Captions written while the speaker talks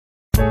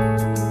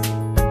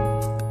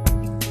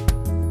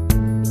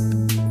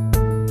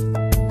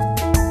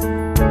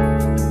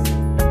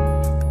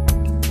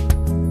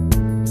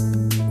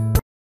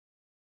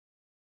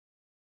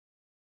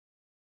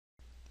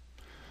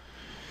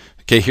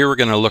Okay, here we're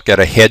going to look at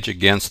a hedge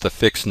against the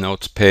fixed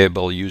notes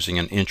payable using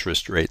an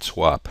interest rate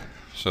swap.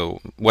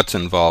 So what's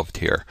involved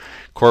here?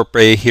 Corp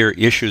A here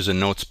issues a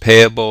notes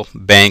payable,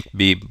 Bank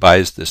B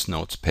buys this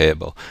notes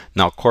payable.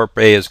 Now Corp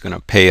A is going to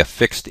pay a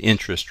fixed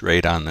interest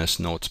rate on this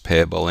notes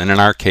payable, and in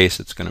our case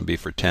it's going to be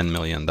for $10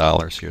 million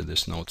here,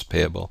 this notes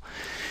payable.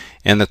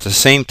 And at the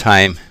same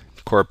time,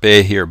 Corp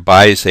A here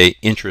buys a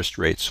interest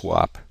rate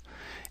swap,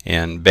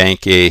 and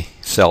Bank A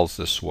sells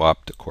the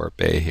swap to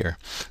Corp A here.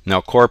 Now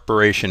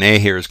Corporation A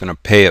here is going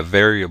to pay a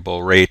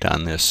variable rate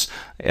on this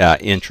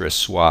interest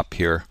swap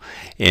here,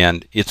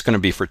 and it's going to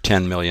be for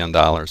 $10 million,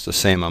 the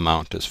same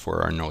amount as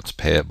for our notes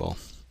payable.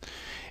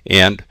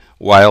 And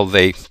while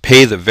they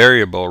pay the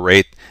variable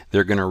rate,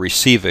 they're going to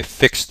receive a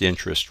fixed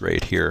interest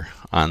rate here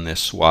on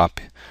this swap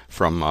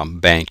from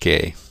Bank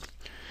A.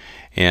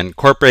 And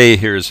Corp A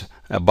here is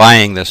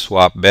buying this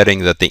swap, betting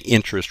that the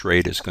interest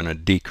rate is going to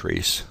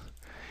decrease,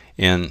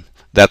 and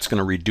that's going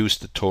to reduce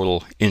the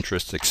total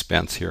interest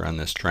expense here on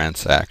this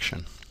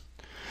transaction.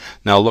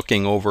 Now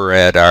looking over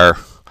at our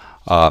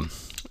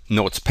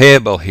notes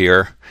payable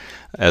here,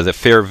 the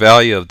fair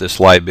value of this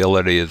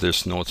liability of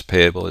this notes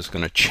payable is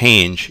going to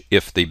change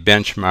if the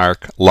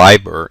benchmark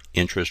LIBOR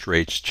interest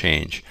rates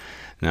change.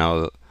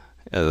 Now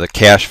the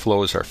cash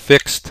flows are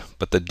fixed,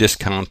 but the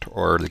discount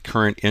or the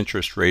current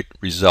interest rate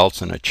results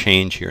in a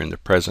change here in the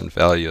present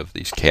value of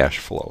these cash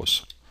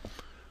flows.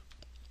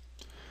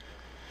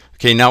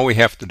 Okay, now we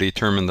have to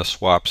determine the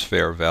swap's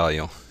fair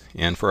value.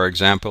 And for our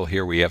example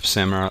here, we have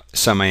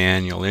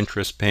semi-annual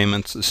interest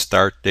payments. The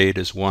start date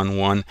is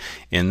 1/1,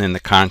 and then the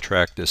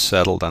contract is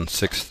settled on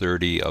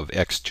 6/30 of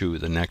X2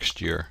 the next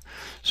year.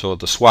 So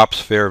the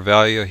swap's fair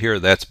value here,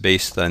 that's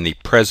based on the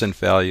present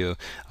value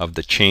of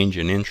the change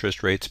in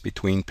interest rates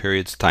between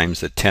periods times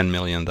the $10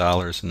 million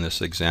in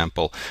this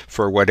example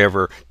for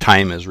whatever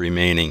time is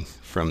remaining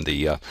from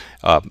the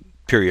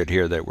period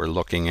here that we're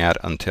looking at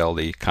until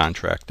the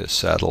contract is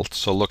settled.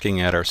 So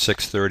looking at our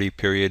 6/30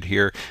 period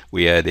here,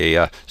 we had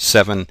a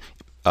 7%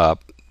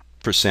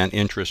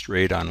 interest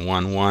rate on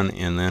 1/1,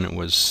 and then it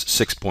was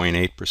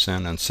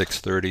 6.8% on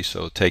 6/30.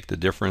 So take the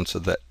difference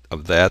of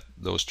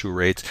those two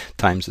rates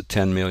times the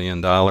 $10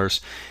 million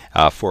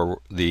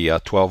for the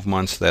 12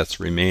 months that's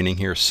remaining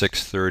here,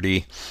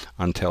 6/30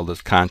 until the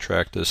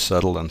contract is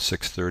settled on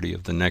 6/30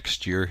 of the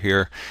next year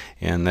here,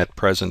 and that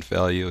present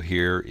value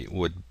here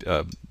would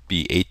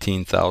be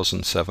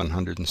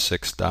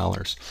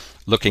 $18,706.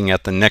 Looking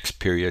at the next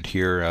period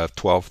here,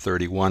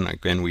 12/31,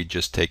 again we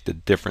just take the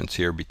difference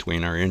here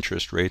between our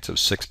interest rates of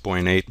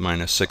 6.8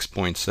 minus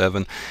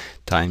 6.7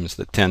 times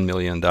the $10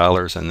 million,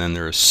 and then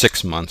there are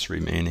 6 months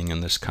remaining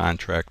in this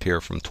contract here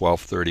from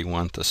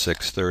 12/31 to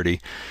 6/30,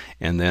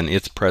 and then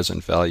its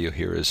present value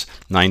here is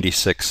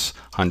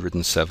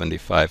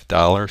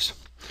 $9,675.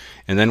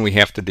 And then we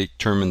have to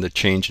determine the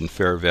change in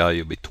fair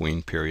value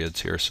between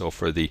periods here. So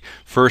for the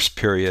first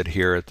period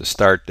here at the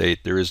start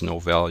date, there is no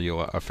value,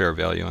 a fair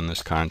value on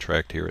this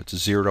contract here, it's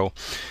 0.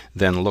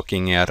 Then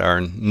looking at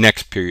our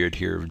next period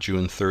here of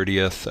June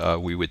 30th,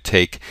 we would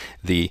take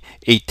the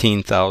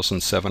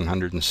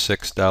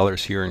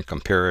 $18,706 here and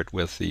compare it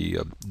with the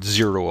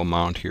 0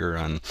 amount here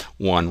on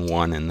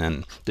 1/1, and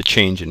then the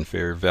change in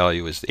fair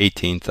value is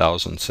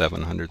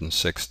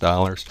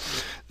 $18,706.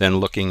 Then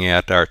looking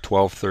at our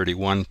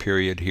 12/31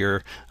 period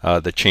here,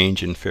 the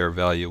change in fair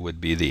value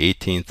would be the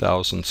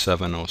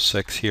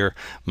 $18,706 here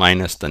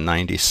minus the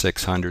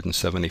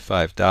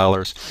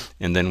 $9,675,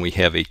 and then we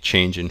have a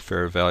change in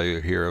fair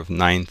value here of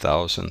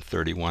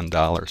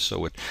 $9,031.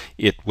 So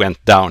it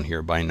went down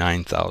here by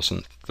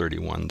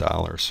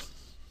 $9,031.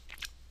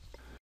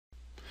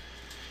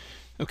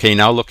 Okay,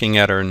 now looking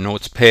at our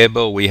notes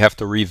payable, we have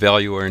to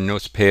revalue our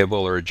notes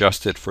payable or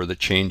adjust it for the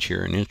change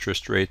here in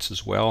interest rates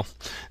as well.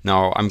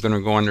 Now I'm going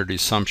to go under the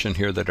assumption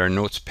here that our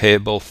notes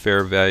payable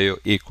fair value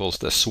equals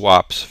the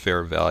swap's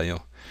fair value.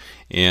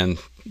 And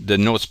the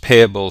notes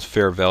payable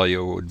fair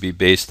value would be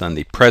based on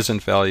the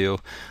present value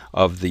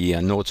of the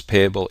notes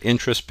payable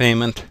interest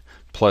payment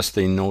plus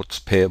the notes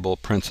payable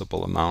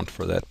principal amount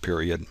for that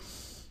period.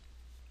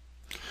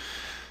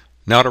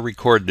 Now to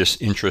record this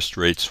interest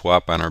rate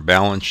swap on our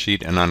balance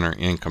sheet and on our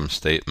income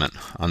statement.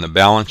 On the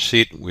balance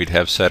sheet, we'd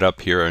have set up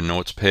here our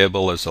notes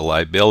payable as a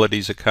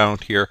liabilities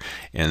account here,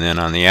 and then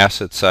on the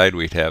asset side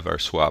we'd have our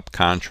swap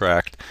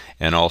contract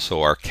and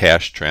also our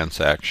cash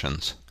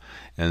transactions.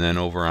 And then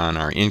over on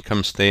our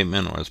income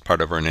statement, or as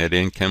part of our net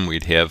income,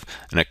 we'd have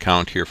an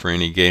account here for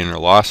any gain or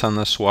loss on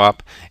the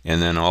swap,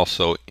 and then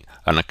also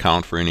an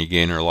account for any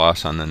gain or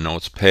loss on the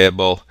notes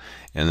payable,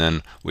 and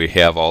then we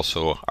have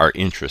also our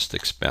interest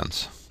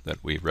expense that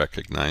we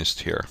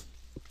recognized here.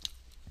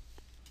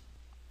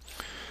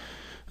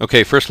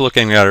 Okay, first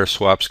looking at our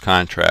swaps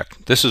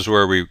contract. This is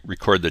where we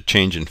record the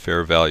change in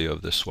fair value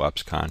of the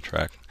swaps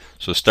contract.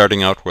 So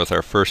starting out with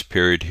our first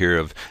period here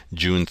of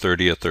June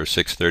 30th or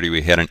 6/30,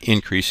 we had an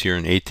increase here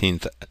in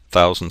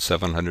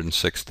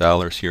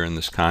 $18,706 here in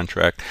this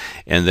contract,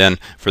 and then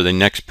for the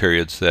next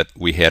periods that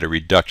we had a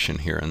reduction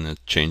here in the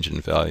change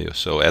in value.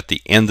 So at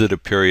the end of the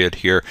period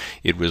here,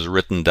 it was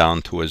written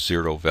down to a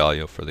zero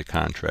value for the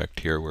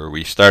contract here, where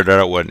we started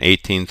out with an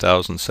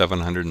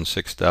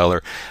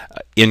 $18,706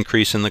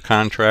 increase in the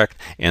contract,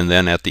 and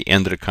then at the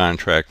end of the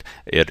contract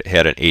it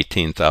had an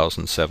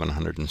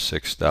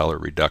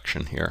 $18,706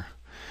 reduction here.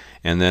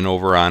 And then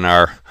over on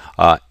our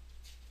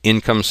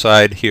income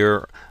side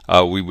here,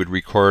 we would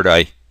record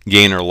a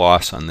gain or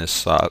loss on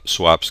this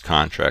swaps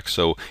contract.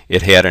 So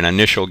it had an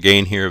initial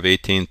gain here of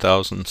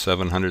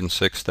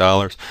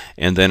 $18,706,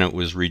 and then it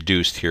was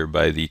reduced here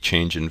by the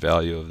change in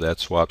value of that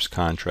swaps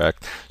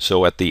contract.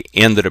 So at the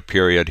end of the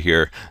period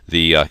here,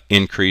 the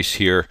increase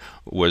here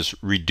was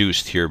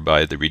reduced here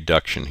by the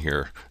reduction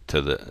here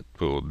to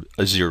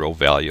a zero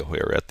value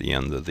here at the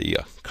end of the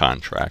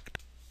contract.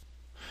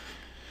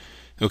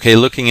 Okay,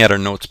 looking at our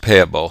notes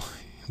payable,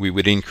 we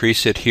would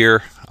increase it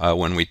here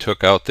when we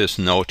took out this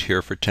note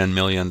here for $10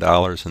 million,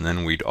 and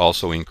then we'd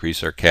also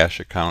increase our cash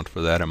account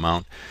for that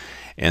amount.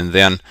 And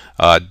then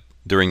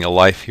during the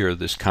life here of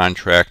this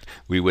contract,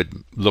 we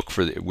would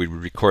we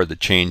would record the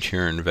change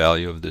here in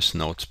value of this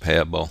notes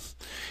payable.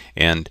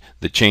 And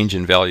the change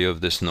in value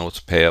of this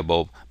notes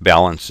payable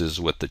balances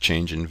with the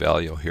change in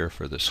value here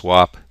for the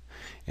swap.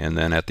 And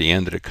then at the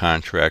end of the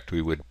contract, we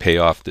would pay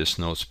off this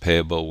notes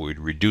payable. We'd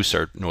reduce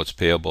our notes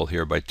payable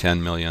here by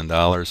 $10 million,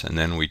 and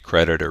then we'd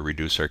credit or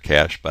reduce our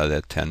cash by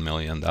that $10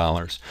 million.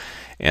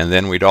 And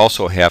then we'd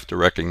also have to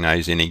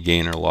recognize any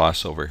gain or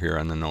loss over here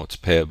on the notes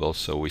payable.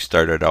 So we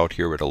started out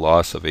here with a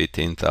loss of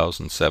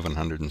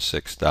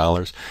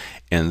 $18,706,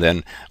 and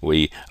then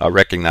we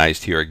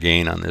recognized here a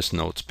gain on this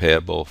notes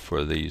payable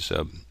for these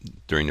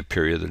during the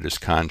period of this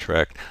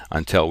contract,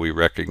 until we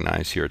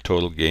recognize here a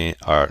total gain.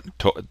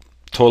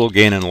 Total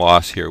gain and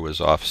loss here was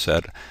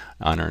offset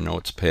on our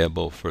notes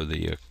payable for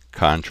the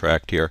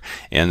contract here,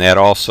 and that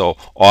also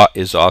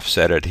is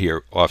offset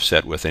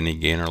with any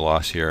gain or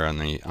loss here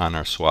on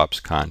our swaps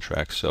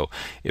contract. So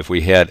if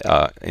we had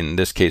in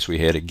this case we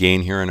had a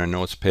gain here in our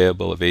notes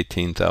payable of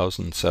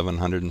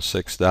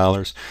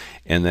 $18,706,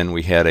 and then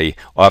we had a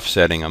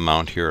offsetting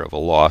amount here of a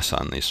loss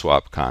on the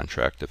swap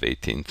contract of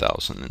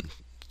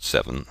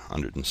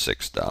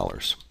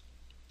 $18,706.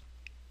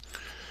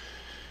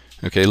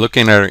 Okay,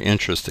 looking at our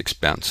interest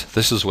expense,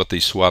 this is what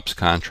these swaps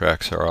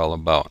contracts are all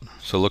about.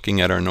 So looking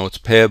at our notes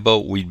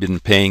payable, we've been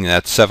paying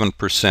that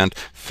 7%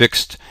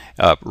 fixed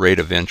rate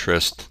of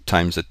interest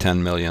times a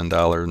 $10 million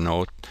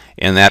note,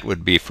 and that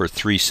would be for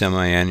 3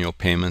 semi-annual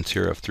payments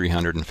here of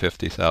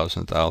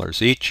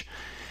 $350,000 each.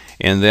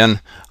 And then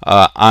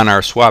on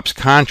our swaps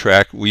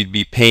contract, we'd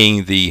be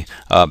paying the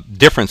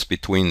difference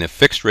between the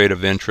fixed rate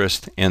of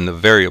interest and the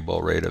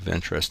variable rate of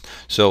interest.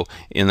 So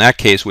in that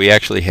case, we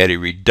actually had a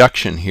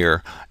reduction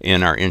here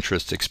in our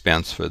interest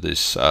expense for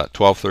this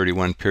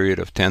 12/31 period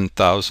of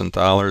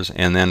 $10,000,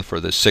 and then for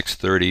the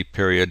 6/30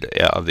 period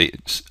of the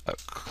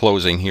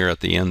closing here at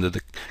the end of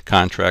the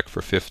contract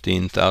for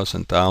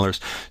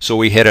 $15,000. So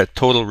we had a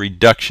total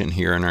reduction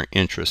here in our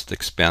interest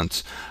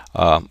expense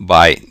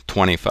by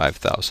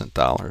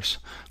 $25,000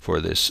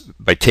 for this,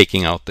 by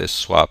taking out this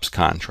swaps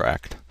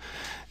contract.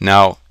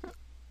 Now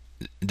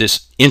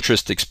this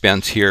interest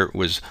expense here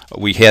was,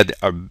 we had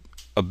a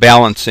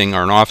balancing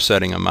or an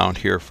offsetting amount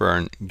here for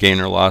our gain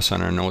or loss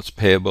on our notes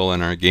payable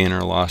and our gain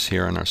or loss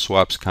here on our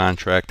swaps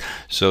contract.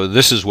 So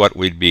this is what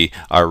would be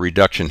our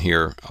reduction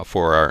here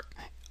for our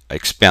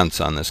expense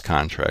on this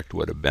contract,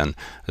 would have been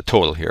a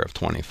total here of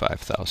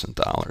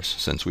 $25,000,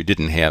 since we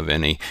didn't have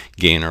any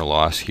gain or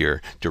loss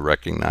here to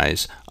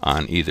recognize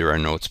on either our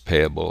notes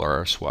payable or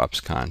our swaps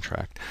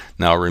contract.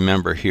 Now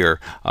remember here,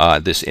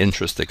 this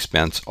interest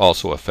expense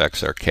also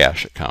affects our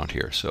cash account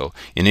here. So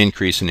an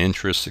increase in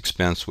interest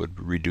expense would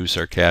reduce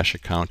our cash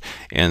account,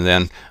 and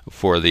then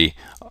for the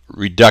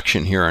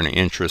reduction here on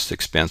interest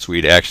expense,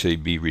 we'd actually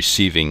be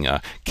receiving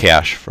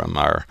cash from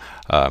our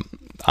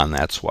on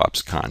that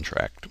swaps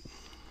contract.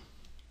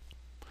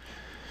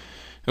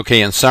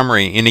 Okay, in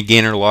summary, any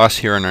gain or loss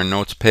here in our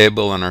notes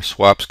payable and our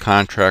swaps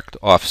contract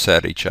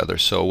offset each other.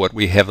 So what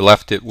we have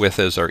left it with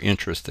is our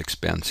interest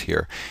expense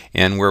here.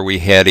 And where we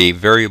had a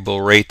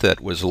variable rate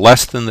that was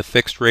less than the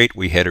fixed rate,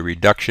 we had a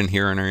reduction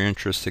here in our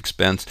interest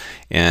expense.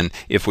 And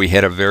if we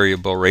had a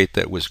variable rate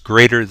that was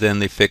greater than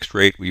the fixed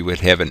rate, we would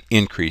have an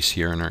increase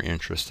here in our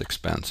interest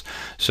expense.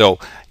 So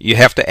you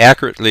have to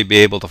accurately be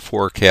able to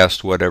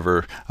forecast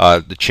whatever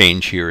the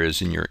change here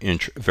is in your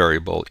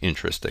variable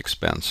interest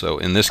expense. So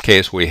in this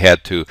case, we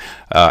had to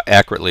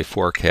accurately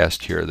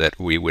forecast here that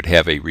we would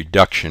have a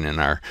reduction in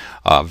our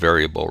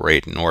variable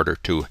rate in order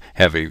to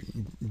have a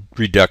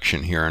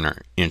reduction here in our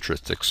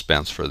interest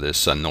expense for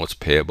this notes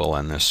payable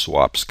and this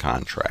swaps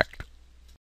contract.